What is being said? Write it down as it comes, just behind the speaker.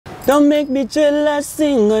Don't make me jealous,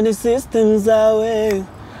 sing on the systems away.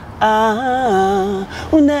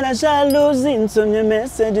 Unera jalousie, nsomye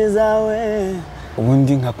messages away.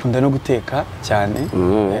 Ubundi nkakunda no guteka cyane.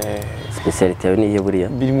 Speciality yawe niye buriya?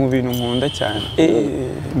 Biri mu bintu nkunda cyane.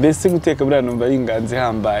 Mbese guteka buriya numva ari inganzi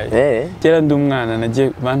hambaye. Kera ndi umwana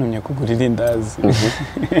nagiye bantumye kugura irindazi.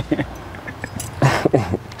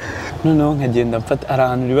 Noneho nkagenda mfata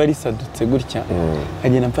ahantu riba risadutse gutya.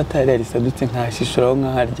 Nkagenda mfata hariya risadutse nkashishuraho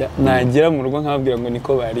nkaharya. Nagera mu rugo nkababwira ngo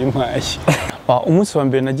niko bari impaye. Umunsi wa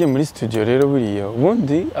mbere nagiye muri studio rero buriya.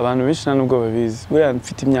 Ubundi abantu benshi nta nubwo babizi. Buriya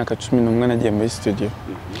mfite imyaka 11 nagiye muri studio.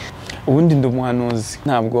 Ubundi ndi umuhanuzi.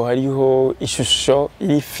 Ntabwo hariho ishusho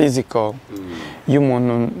iri physical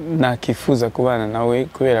y'umuntu nakifuza kubana nawe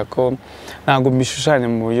kubera ko ntabwo mbishushanya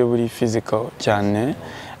mu buryo buri physical cyane.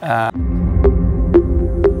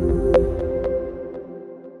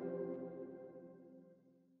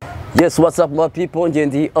 Yes, what's up my people?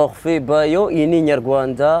 Ngendi Orphe Bayo iyi ni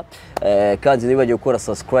InyaRwanda kandi nibagiye gukora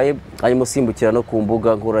subscribe hanyuma simbukira no ku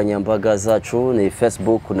mbuga nkoranyambaga zacu ni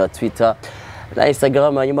Facebook na Twitter na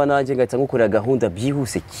Instagram hanyuma nanjye ngahita ngukorera gahunda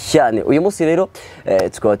byihuse cyane. Uyu munsi rero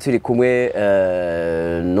tukaba turi kumwe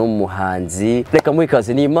n'umuhanzi reka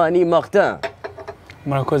mwikaze ni Martin.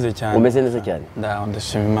 Murakoze cyane. Umeze neza cyane?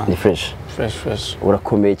 Ndashima Imana. Ni fresh.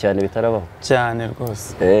 Urakomeye cyane bitarabaho. Cyane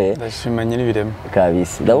rwose. Ndashima nyiri birema.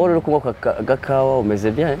 Kabisa. Ndabona uri kunywa gakawa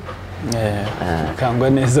umeze bien? Kangwa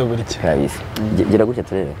neza burya. Kabisa. Gira gutya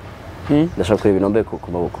turebe. Ndashaka kureba inombe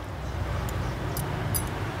ku maboko.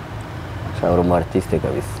 Shawara mu artiste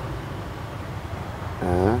kabisa.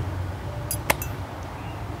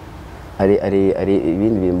 Ari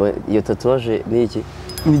ibindi bimbo iyo tatuage ni iki?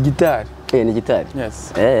 Ni gitari. Ni gitari?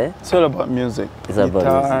 Yes. It's all about music. It's about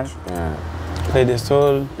music. Play the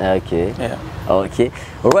soul. Okay. Yeah. Okay.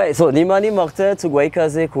 Alright, so ni Martin tugwaye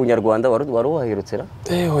ikaze ku InyaRwanda wari waherutse?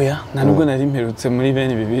 Oya, nta nubwo nari mperutse muri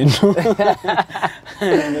bene ibi bintu.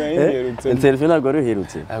 Interview ntabwo wari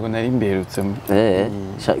uherutse? Ntabwo nari mberutse.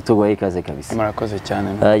 Tugwaye ikaze kabisa. Murakoze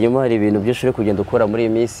cyane. Nyuma hari ibintu byinshi uri kugenda ukora muri iyi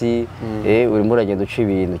minsi, urimo uragenda uca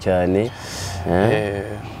ibintu cyane.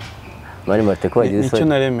 Mari Martin ko wagize icyo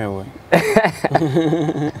naremewe.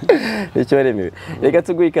 Icyo naremewe. Reka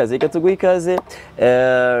tuguhe ikaze.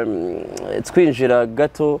 Twinjira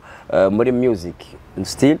gato muri music.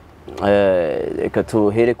 Still reka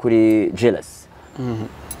tuhere kuri jealous.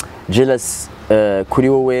 Jealous kuri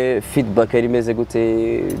wowe feedback yari imeze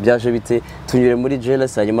gute byaje bite tunyure muri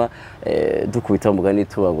jealous hanyuma dukubita mugani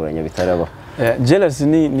tubanguranya bitaraba. Jealous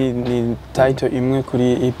ni title imwe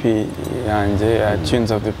kuri EP yanjye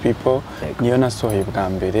Tunes of the People niyo nasohoye bwa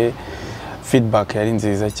mbere. Feedback yari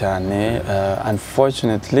nziza cyane.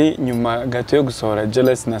 Unfortunately nyuma gato yo gusohora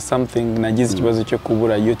jealous na something nagize ikibazo cyo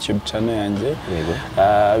kubura YouTube channel yanjye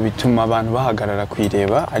bituma abantu bahagarara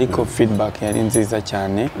kwireba ariko feedback yari nziza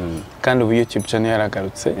cyane kandi ubu YouTube channel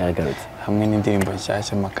yaragarutse hamwe n'indirimbo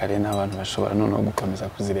nshyashya makare n'abantu bashobora none gukomeza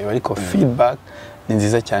kuzireba ariko feedback ni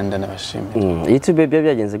nziza cyane ndanabashimira. YouTube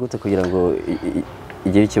byagenze gute kugira ngo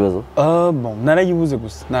igira ikibazo? Narayibuze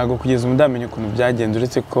gusa ntago kugeza umudamenye ukuntu byagenze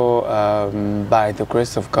uretse ko by the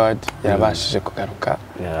grace of God yarabashije kugaruka.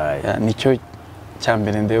 Nicyo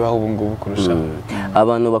cyambere ndebaho ubu ngubu kurusha.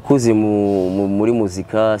 Abantu bakuzi muri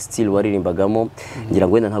muzika still waririmbagamo ngira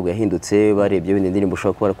ngo wenda ntabwo yahindutse barebye bindi ndirimbo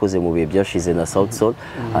ushobora kuba warakoze mu bihe byashize na South Soul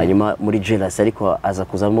hanyuma muri jealous ariko aza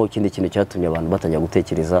kuzamo ikindi kintu cyatumye abantu batanya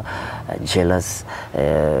gutekereza jealous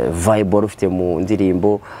vibe ufite mu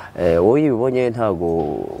ndirimbo wowe ibibonye ntago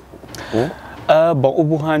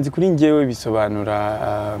ubuhanzi kuri njyewe bisobanura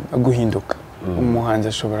guhinduka. Umuhanzi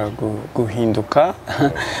ashobora guhinduka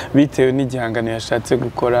bitewe n'igihangano yashatse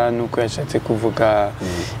gukora nuko yashatse kuvuga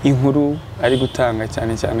inkuru ari gutanga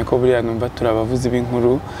cyane ko buriya numva turabavuzi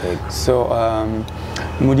b'inkuru. So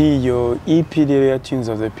muri iyo EP rero ya Tunes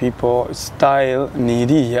of the People style ni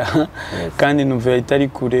iriya kandi numva itari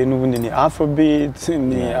kure n'ubundi ni Afrobeat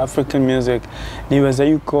ni African music. Nibaza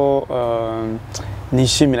yuko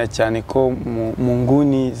nishimira cyane ko mu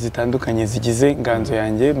nguni zitandukanye zigize nganzo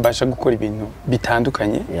yanjye mbasha gukora ibintu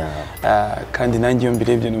bitandukanye kandi nanjye iyo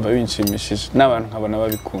mbirebye numva binshimishije n'abantu nkabona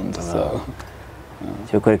babikunda.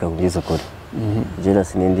 cyo kwereka kubyiza kuri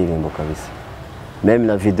jealous ni indirimbo kabisa meme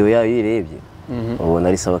na video yayo yirebye ubona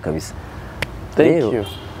ari sawa kabisa. Thank you.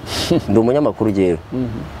 Ndi umunyamakuru rero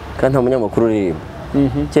kandi nta munyamakuru uririmba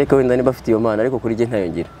cyeka wenda niba afite iyo mana ariko kuri je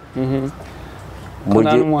ntayongira.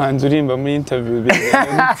 Kuna n'umuhanzi urimba muri interview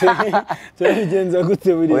byagenze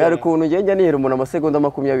gute buri oya ariko umuntu ngenge nihera umuntu amasegonda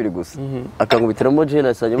 20 gusa akangubitiramo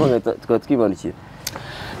jealous hanyuma tukaba twibanukira.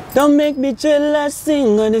 Don't make me jealous,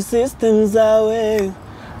 sing on the systems away.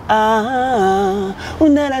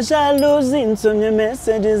 Untera jalousie nsomye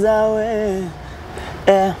message zawe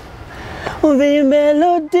Umva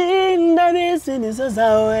melody ndabizi nizo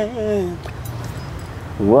zawe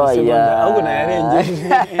Waya. ahubwo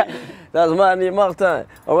nayarengeje That's Mani Martin.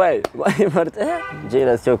 Alright, Mani Martin.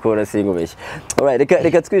 Jera cyokora singubeshye. Alright,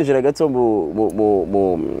 reka twinjira gato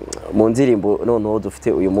mu ndirimbo noneho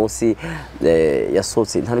dufite uyu munsi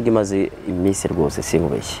yasohotse ntabwo imaze iminsi rwose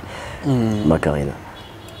singubeshye. Macarena.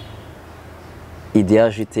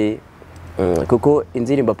 Ideaje ite kuko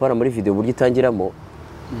indirimbo apana muri video burya itangiramo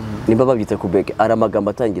nimba babyita kubeke ari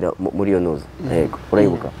amagambo atangira muri iyo noza. Yego,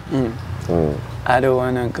 urayibuka? I don't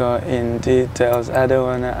wanna go in details. I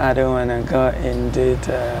don't wanna go in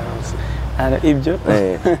details. Ibyo.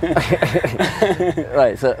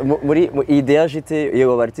 Right, so muri ideaje ite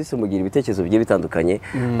yego abartiste mugira ibitekerezo bigiye bitandukanye.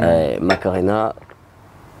 Macarena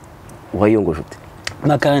wayongoje ute?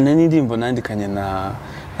 Macarena ni indirimbo nandikanye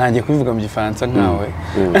nanjye kubivuga mu gifaransa nkawe.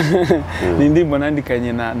 Ni indirimbo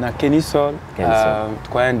nandikanye na Kenny Soul.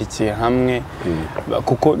 Twayandikiye hamwe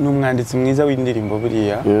kuko n'umwanditsi mwiza w'indirimbo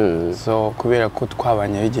buriya. So kubera ko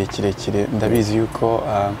twabanye igihe kirekire ndabizi yuko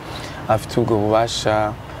afite ubwo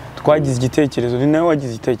bubasha. Twagize igitekerezo ni nawe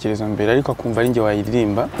wagize igitekerezo mbere ariko akumva ari njye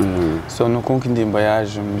wayiririmba. So nuko indirimbo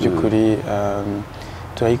yaje mu by'ukuri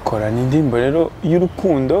turayikora ni indirimbo rero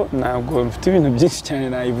y'urukundo ntabwo mfite ibintu byinshi cyane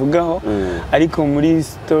nayivugaho ariko muri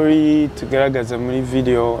story tugaragaza muri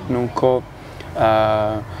video nuko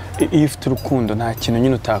iyo ufite urukundo nta kintu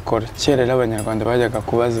nyine utakora kera rero abanyarwanda bajyaga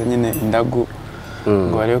kubaza nyine indagu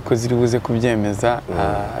ngo barebe ko ziri buze kubyemeza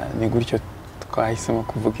ni gutyo twahisemo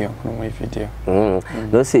kuvuga iyo nkuru muri video.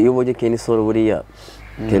 Nose iyo ubonye Kenny Soul buriya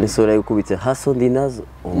Kenny Soul yakubitse haso ndinazo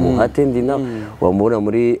umuhate ndina wamubona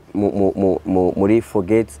muri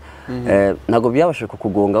forget ntago byabasha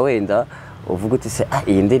kukugonga wenda uvuga uti se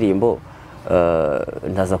iyi ndirimbo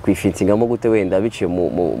ndaza kwifitingamo gute wenda biciye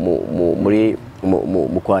muri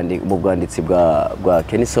mu bwanditsi bwa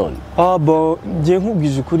Kenny Soul. Bo ngiye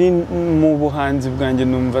nkubwije ukuri mu buhanzi bwanjye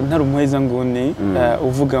numva ntari umuheza nguni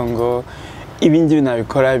uvuga ngo ibi ngibi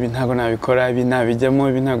nabikora ibi ntago nabikora ibi nabijyamo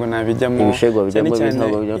ibi ntago nabijyamo ibishego bijyamo ibi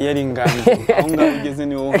ntago bijyamo yari inganzo aho ngaho ugeze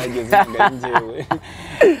niwo uhageze nganjewe.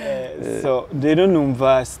 So rero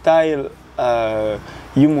numva style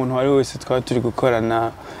y'umuntu wari wese twaba turi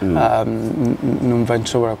gukorana numva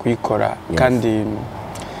nshobora kuyikora kandi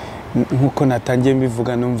nkuko natangiye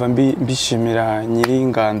mbivuga numva mbishimira nyiri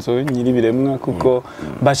inganzo nyiri biremwa kuko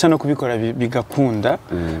basha no kubikora bigakunda.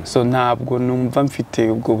 So ntabwo numva mfite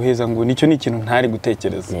ubwo buheza ngo nicyo ni ikintu ntari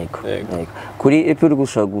gutekereza. Kuri EP uri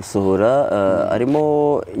gushaka gusohora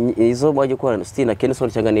arimo izo mwaje gukorana Steve na Kenny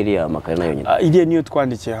Soul cyangwa n'iriya Macarena yonyine? Iriya niyo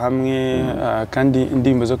twandikiye hamwe kandi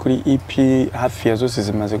indirimbo zo kuri EP hafi ya zose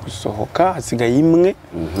zimaze gusohoka hasigaye imwe.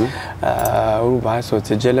 Uruba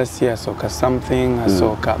hasohotse Jealousy, hasohoka Something,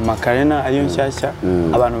 hasohoka Macarena ariyo nshyashya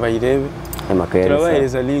abantu bayirebe.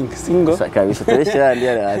 Turabahereza link single kabisa tureshyirandi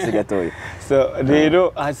hasi gatoya. So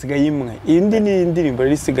rero hasigaye imwe indi ni indirimbo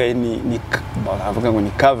rero isigaye ni bavuga ngo ni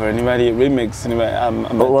cover niba ari remix niba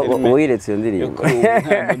wiretse iyo ndirimbo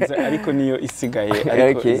ariko niyo isigaye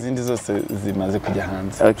ariko izindi zose zimaze kujya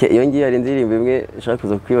hanze. Okay, iyo ngiye ari indirimbo imwe nshaka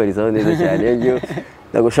kuza kwibarizaho neza cyane iyo ngiyo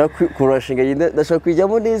ndashaka kurashinga ndashaka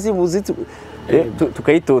kujyamo neza muziki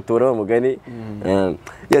tukayitotora bamugani.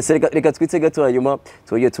 Yes, reka twitse gato hanyuma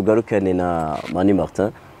tugiye tugarukane na Mani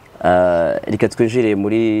Martin. Reka twinjire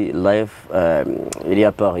muri live iri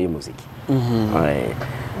ya part y'umuziki.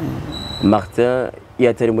 Martin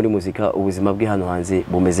yatari muri muzika ubuzima bwe hano hanze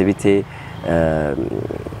bumeze bite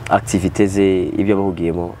activité ze ibyo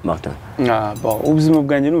bahugiyemo Martin? Ubuzima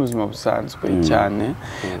bwanjye ni ubuzima busanzwe cyane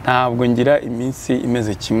ntabwo ngira iminsi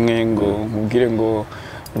imeze kimwe ngo nkubwire ngo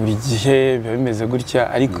buri gihe biba bimeze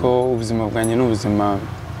gutya ariko ubuzima bwanjye ni ubuzima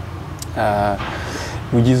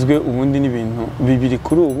bugizwe ubundi n'ibintu bibiri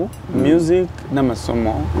kuri ubu music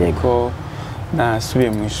n'amasomo kuko nasubiye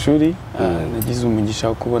mu ishuri nagize umugisha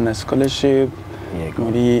wo kubona scholarship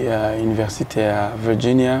muri University ya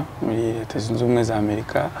Virginia muri Leta Zunze Ubumwe za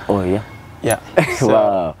Amerika. Yeah.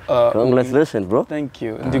 Wow. Congratulations, bro. Thank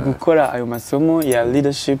you. Ndi gukora ayo masomo ya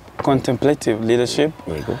leadership, contemplative leadership.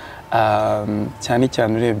 Cyane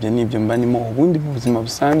cyane urebye n'ibyo mba ndimo ubundi mu buzima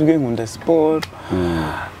busanzwe nkunda sport.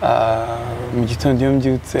 Mu gitondo iyo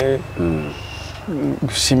mbyutse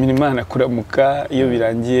gushimira Imana kuramuka iyo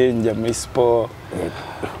birangiye njya muri sport.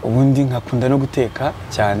 Ubundi nkakunda no guteka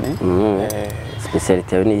cyane.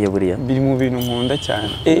 Speciality yawe ni buriya? Biri mu bintu nkunda cyane.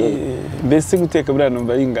 Mbese guteka buriya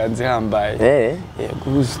numva ari inganzi hambaye.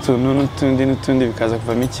 Guhuza utuntu n'utundi bikaza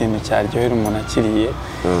kuvamo ikintu cyaryohera umuntu akiriye.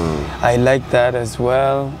 I like that as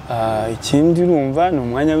well. Ikindi urumva ni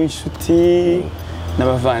umwanya w'inshuti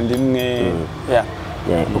n'abavandimwe yeah.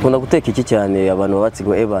 Ukunda guteka iki cyane abantu babatsi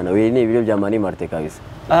ngo bana we ni ibiryo bya Mani Martin kabisa?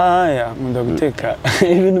 Nkunda guteka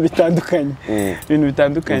ibintu bitandukanye. Ibintu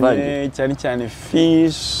bitandukanye cyane cyane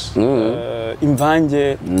fish,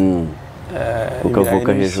 imvange,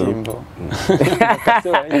 ukavuka hejuru.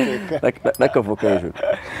 Nakavuka hejuru.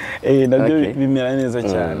 Nabyo bimera neza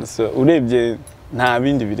cyane. So urebye nta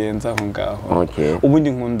bindi birenze aho ngaho.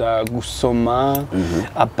 Ubundi nkunda gusoma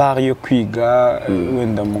apart yo kwiga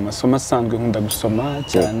wenda mu masomo asanzwe nkunda gusoma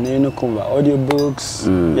cyane no kumva audiobooks.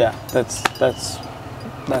 Yeah,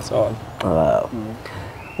 that's all.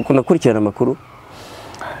 Ukunda kurikirana amakuru?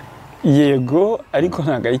 Yego, ariko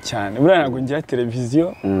ntago ari cyane. Buriya ntago ngira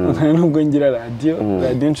televiziyo, nubwo ngira radio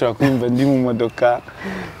nshobora kumva ndi mu modoka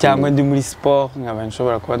cyangwa ndi muri sport, nkaba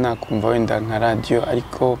nshobora kuba nakumva wenda nka radio,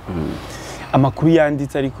 ariko amakuru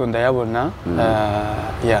yanditse ariko ndayabona.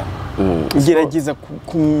 Gerageza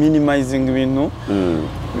ku minimizing ibintu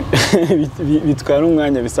bitwara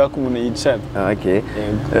umwanya bisaba ko umuntu yicara.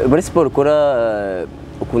 Muri sport ukora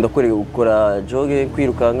ukunda gukora jogging,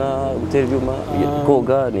 kwirukanka, gutera ibyuma,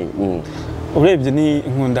 koga ni urebye ni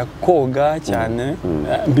nkunda koga cyane.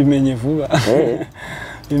 Bimenye vuba.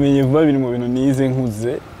 Bimenye vuba biri mu bintu nize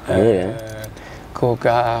nkuze.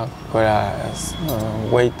 Koga, gukora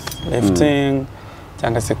weight lifting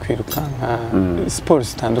cyangwa se kwirukanka, siporo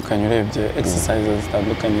zitandukanye urebye exercises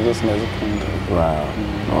zitandukanye zose ndazikunda.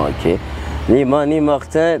 Ni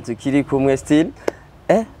Martin tukiri kumwe still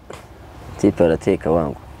tipe arateka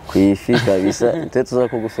wangu kwifi kabisa. Tete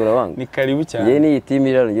tuzakugusura wangu. Ni karibu cyane. Ye ni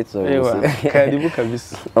itimirano ngiye tuzagusura. Karibu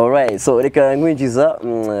kabisa. Alright, so reka nkwinjiza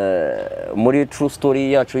muri true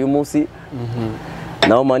story yacu uyu munsi.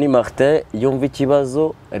 Naho Mani Martin yumva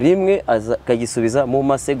ikibazo rimwe akagisubiza mu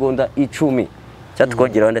masegonda 10.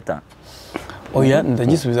 Cyatwongeraho ndeta. Oya,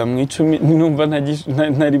 ndagisubiza mu 10 numva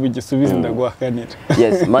ntari bugisubize ndaguhakanira.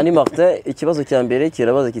 Yes, Mani Martin ikibazo cya mbere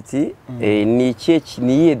kirabaza kiti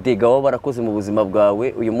niye dega waba barakoze mu buzima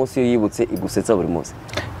bwawe uyu munsi iyo yibutse igusetsa buri munsi?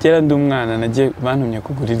 Kera ndi umwana nagiye bantumye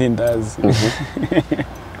kugura irindazi.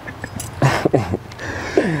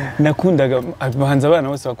 Nakundaga abahanzi abana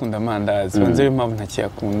bose bakunda amandazi. Banze rero mpamvu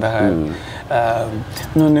ntakiyakunda.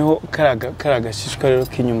 Noneho karagashishwa rero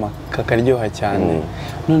k'inyuma kakaryoha cyane.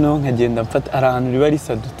 Noneho nkagenda mfata ahantu riba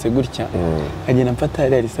risadutse gutya. Nkagenda mfata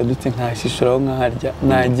hariya risadutse nkashishuraho nkaharya.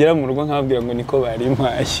 Nagera mu rugo nkababwira ngo niko bari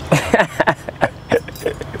mpaye.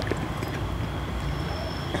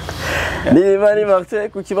 Ni Mani Martin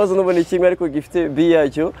ku kibazo n'ubone kimwe ariko gifite bi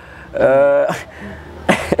yacyo.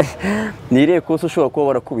 Niriye kose ushobora kuba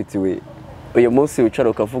warakubitiwe uyu munsi wicara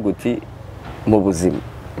ukavuga uti mu buzima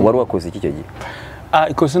wari wakoze iki cyo gihe?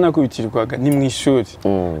 Ikosa nakubitirwaga ni mu ishuri.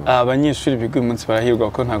 Abanyeshuri biga uyu munsi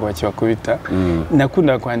barahirwa ko ntago bakibakubita.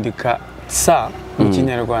 Nakunda kwandika sa mu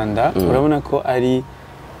kinyarwanda, urabona ko ari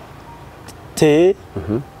T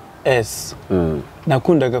S.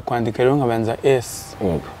 Nakundaga kwandika rero nkabanza S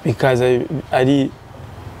bikaza ari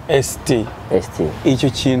ST. Icyo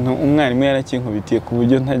kintu umwarimu yarakinkubitiye ku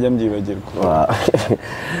buryo ntajya mbyibagirwa.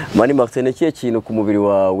 Mani Martin ikihe kintu ku mubiri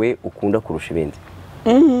wawe ukunda kurusha ibindi?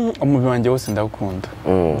 Umubiri wanjye wose ndawukunda.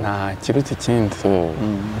 Nta kiruta ikindi.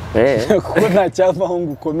 Kuko nta cyavaho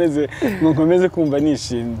ngo ukomeze kumva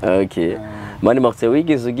nishimye. Mani Martin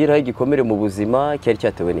wigeze ugira igikomere mu buzima cyari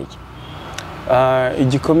cyatewe n'iki?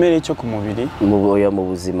 Igikomere cyo ku mubiri? Mu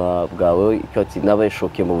buzima bwawe nabaye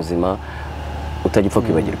shoke mu buzima utagipfa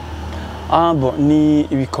kwibagirwa? Ni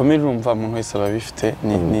ibikomere urumva umuntu wese aba bifite.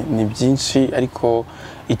 Ni byinshi ariko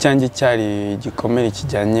icyanjye cyari igikomere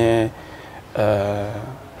kijyanye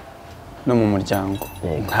no mu muryango.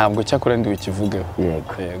 Ntabwo cyakora ndi bukivugeho.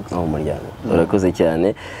 Yego, mu muryango. Urakoze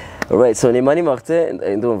cyane. Alright, so ni Mani Martin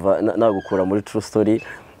ndumva nagukura muri true story.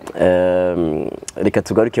 Reka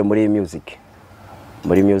tugaruke muri music.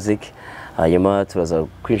 Hanyuma turaza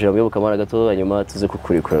kwinjira mu yobokamana gato, hanyuma tuze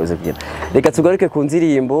kukurikura uze kugenda. Reka tugaruke ku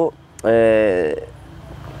nzirimbo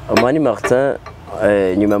Mani Martin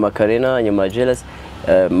nyuma Macarena, nyuma Jealous.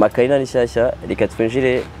 Macarena ni shyashya, reka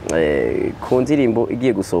twinjire ku nzirimbo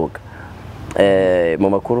igiye gusohoka. Mu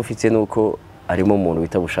makuru ufite nuko arimo umuntu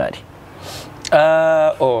wita Bushari.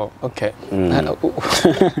 Okay.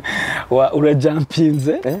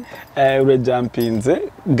 Urajampinze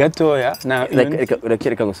gatoya.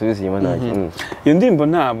 Reka ngusubize inyuma nanjye. Iyo ndirimbo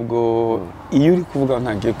ntabwo iyo uri kuvuga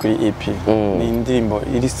ntagiye kuri EP. Ni indirimbo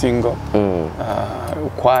iri single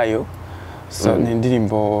ukwayo. So ni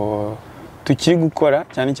indirimbo tukiri gukora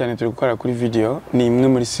cyane cyane turi gukora kuri video. Ni imwe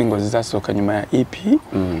muri single zizasohoka nyuma ya EP.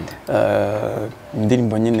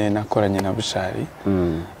 Indirimbo nyine nakoranye na Bushari.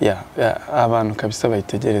 Abantu kabisa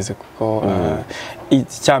bayitegereze kuko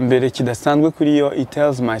icyambere kidasanzwe kuri yo, it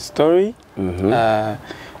tells my story.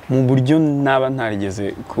 mu buryo naba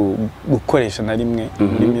ntarigeze gukoresha na rimwe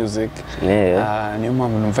muri music. Niyo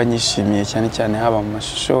mpamvu numva nyishimiye cyane cyane haba mu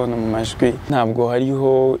mashusho no mu majwi. Ntabwo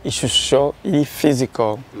hariho ishusho iri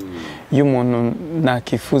physical y'umuntu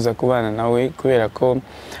nakifuza kubana nawe, kubera ko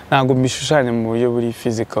ntabwo mbishushanya mu buryo buri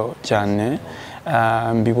physical cyane.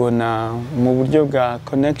 Mbibona mu buryo bwa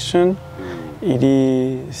connection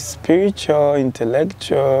iri spiritual,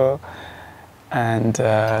 intellectual and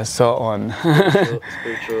so on.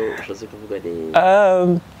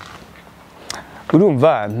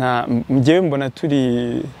 Urumva njyewe mbona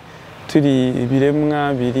turi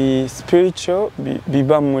biremwa biri spiritual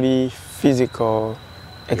biba muri physical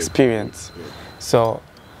experience. So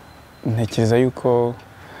ntekereza yuko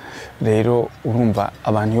rero urumva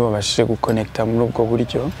abantu iyo babashije guconnecta muri ubwo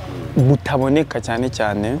buryo butaboneka cyane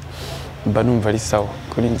cyane, mba numva ari sawa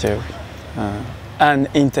kuri njyewe. And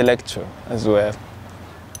intellectual as well.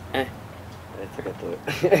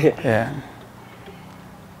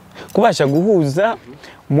 Kubasha guhuza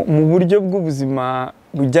mu buryo bw'ubuzima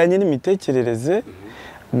bujyanye n'imitekerereze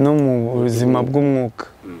no mu buzima bw'umwuka,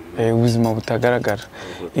 ubuzima butagaragara.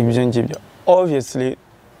 Ibyo ngibyo obviously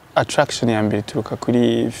attraction ya mbere ituruka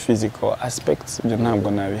kuri physical aspects, ibyo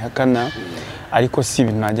ntabwo nabihakana, ariko si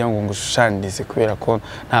ibintu najya ngo ngushushanyirize, kubera ko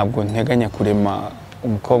ntabwo nteganya kurema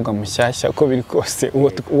umukobwa mushyashya uko biri kose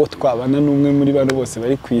uwo twabana n'umwe muri bano bose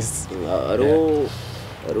bari ku isi.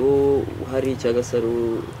 Hari cyangwa se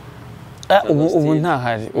ubu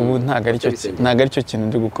ntahari, ubu ntabwo aricyo kintu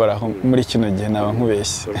ndi gukoraho muri kino gihe, naba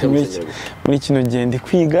nkubeshye. Muri kino gihe ndi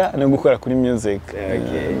kwiga no gukora kuri music.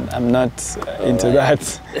 I'm not into that.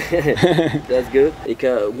 That's good. Ika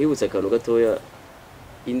mwibutsa akantu gatoya,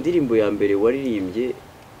 indirimbo ya mbere waririmbye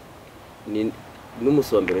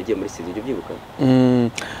n'umunsi wa mbere wagiye muri studio, ibyo byibuka?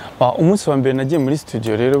 Umunsi wa mbere nagiye muri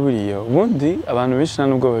studio rero buriya, ubundi abantu benshi nta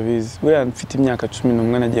nubwo babizi, buriya mfite imyaka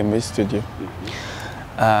 11 nagiye muri studio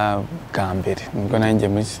bwa mbere. Nubwo nagiye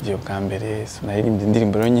muri studio bwa mbere, naririmbye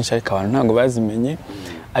indirimbo nyinshi ariko abantu ntabwo bazimenye,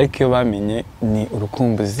 ariko iyo bamenye ni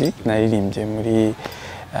urukumbuzi naririmbye muri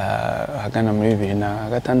hagana muri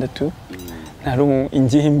 2006. Nari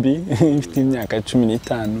ingimbi mfite imyaka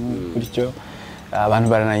 15 bityo abantu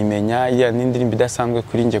baranayimenya. Iya ni indirimbo idasanzwe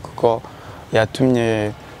kuri njye kuko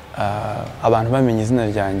yatumye abantu bamenya izina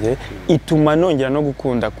ryanjye, ituma nongera no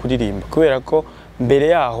gukunda kuririmba, kubera ko mbere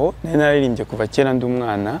yaho nari naririmbye kuva kera ndi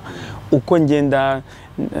umwana. Uko ngenda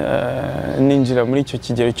ninjira muri icyo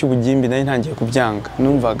kigero cy'ubugimbi nari ntangiye kubyanga,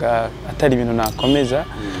 numvaga atari ibintu nakomeza,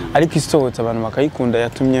 ariko isohotse abantu bakayikunda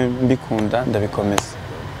yatumye mbikunda ndabikomeza.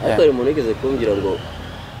 Ariko umuntu yigeze kumbwira ngo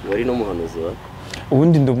wari no muhanuzi wa?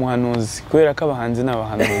 Ubundi ndi umuhanuzi, kubera ko abahanzi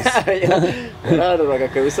n'abahanuzi. Narabaga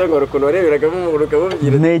kabisa ngo ukuntu wareberagamo umuntu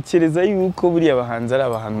ukamubwira. Ntekereza yuko buriya abahanzi ari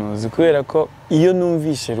abahanuzi, kubera ko iyo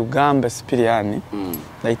numvishe Rugamba Sipiriyani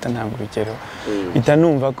ndahita ntanga urugero, bita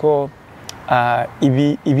numva ko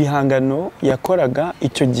ibihangano yakoraga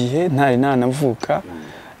icyo gihe ntari nanavuka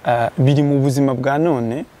biri mu buzima bwa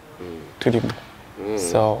none turimo.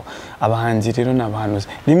 So abahanzi rero n'abahanuzi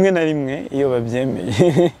rimwe na rimwe iyo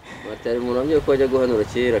babyemeye. Batari umuntu wamye ko ajya guhanura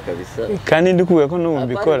kera kabisa, kandi ndikuvuga ko n'ubu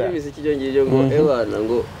mbikora. Imiziki cyo ngije ngo ebana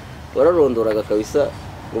ngo wararondoraga kabisa,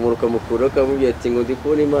 umuntu ukamukura ukamubwira ati ngo ndi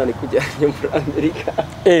kubona Imana ikujyanye muri Amerika.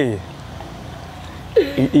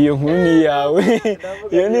 Iyo nkuru ni yawe,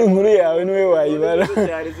 iyo ni inkuru yawe niwe wayibara.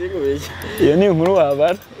 Iyo ni inkuru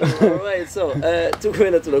wabara. Alright, so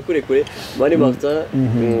tukwenda tunakurekure mani mafta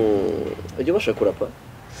ujye basha kurapa?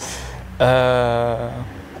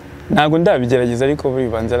 Ntabwo ndabigerageza ariko buri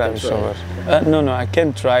banza arabishobora. No, I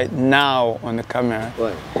can't try now on the camera.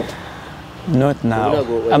 Why? Not now.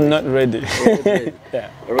 I'm not ready. Yeah.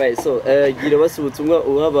 Alright, so gira basubutumwa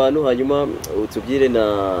uhabantu hanyuma utubyire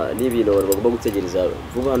n'ibintu abantu bagomba gutegereza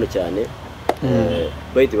vuba hano cyane.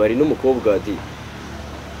 Bayidi bari n'umukobwa ati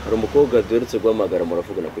hari umukobwa duherutse guhamagara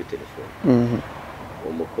muravugana kuri telefone.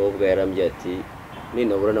 Umukobwa yarambye ati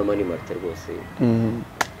ninabura na mani Martin rwose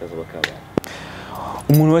kazuba kabana.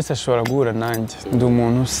 Umuntu wese ashobora guhura nanjye, ndi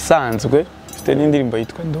umuntu usanzwe, mfite n'indirimbo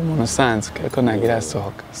yitwa ndi umuntu usanzwe ariko ntabwo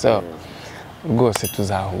irasohoka. So rwose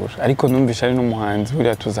tuzahura, ariko numvisha ari n'umuhanzi,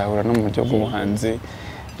 buriya tuzahura no mu buryo bw'ubuhanzi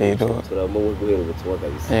rero turamo guhera ubutumwa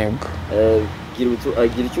kabisa. Yego.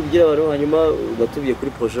 Gira icyo ugira abantu hanyuma ugatubiye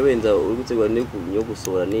kuri projet wenda uri gutegura no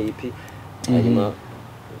gusohora ni EP hanyuma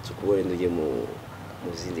tukubore ndugiye mu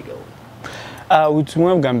zindi gahunda.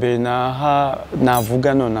 Ubutumwa bwa mbere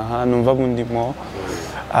navuga nonaha numva bundimo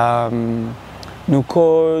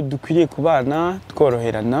nuko dukwiriye kubana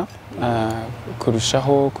tworoherana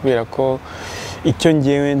kurushaho, kubera ko icyo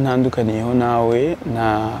ngewe ntandukaniyeho nawe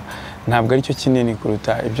ntabwo ari cyo kinini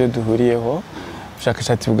kuruta ibyo duhuriyeho.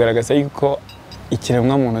 ubushakashatsi bugaragaza yuko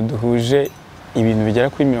ikiremwa muntu duhuje ibintu bigera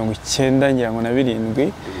kuri 90 ngira ngo na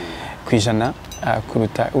 7%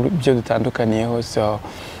 kuruta ibyo dutandukaniyeho. So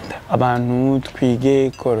abantu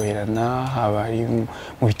twige koroherana, haba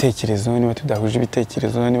mu bitekerezo, niba tudahuje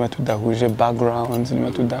ibitekerezo, niba tudahuje backgrounds,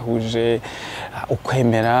 niba tudahuje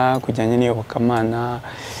ukwemera kujyanye n'iyobokamana,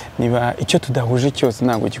 niba icyo tudahuje cyose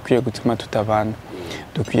ntabwo gikwiye gutuma tutabana.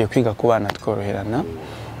 Dukwiye kwiga kubana tworoherana.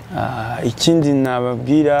 Ikindi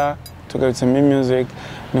nababwira tugarutse muri music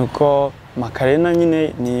nuko Makarena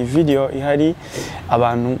nyine ni video ihari,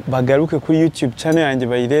 abantu bagaruke kuri YouTube channel yanjye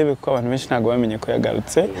bayirebe kuko abantu benshi ntabwo bamenye ko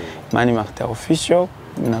yagarutse. Mani Martin official,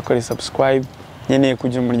 nakore subscribe, nyeneye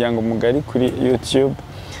kugira umuryango mugari kuri YouTube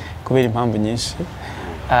kubera impamvu nyinshi.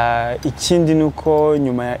 Ikindi nuko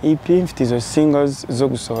nyuma ya EP mfite izo singles zo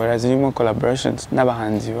gusohora zirimo collaborations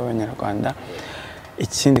n'abahanzi b'Abanyarwanda.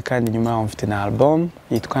 Ikindi kandi nyuma yaho mfite na album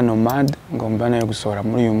yitwa Nomad ngomba nayo gusohora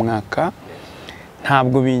muri uyu mwaka.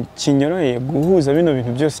 Ntabwo bikinyoroheye guhuza bino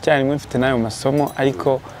bintu byose icyarimwe, mfite nayo masomo,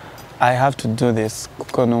 ariko I have to do this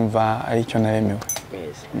kuko numva ari cyo naremewe.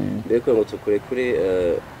 Mbere ko ngo tukure kuri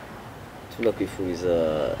tunakwifuriza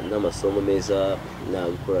n'amasomo meza na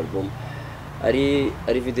gukora album.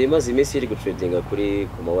 Ari video imaze iminsi iri gutredinga kuri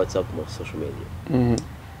ku ma WhatsApp mu social media.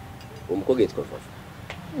 Umukobwa yitwa Fafa.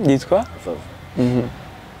 Yitwa Fafa.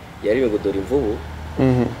 Yari ngo dore imvubu,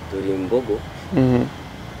 dore imbogo.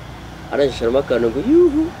 Arangishana amakano ngo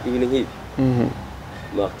yuhu ibintu nk'ibi.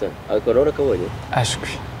 Martin, akora urakabonye? Ashwi.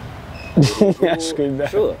 Ashwi da.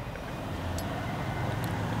 Sure.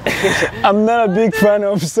 I'm not a big fan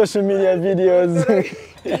of social media videos.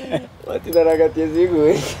 Wati naragatiye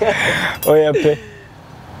ziguye. Oya pe.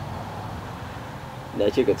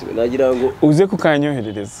 Ndakeka nagira ngo uze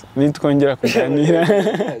kukanyoherereza nitwongera kuganira.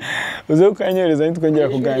 Uze kukanyohereza nitwongera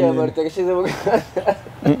kuganira.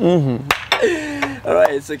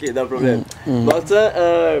 Alright, it's okay, no problem.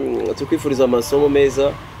 Martin, tukwifuriza amasomo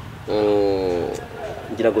meza.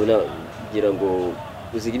 Ngira ngo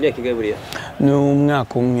uziga imyaka ingahe buriya? Ni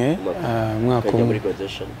umwaka umwe. Umwaka umwe muri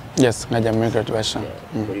graduation. Yes, nkajya muri graduation.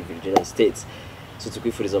 Muri Virginia States. So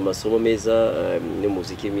tukwifuriza amasomo meza,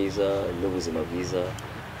 n'umuziki mwiza, n'ubuzima bwiza,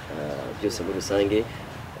 byose muri rusange.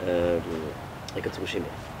 Reka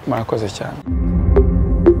tugushimire. Murakoze cyane.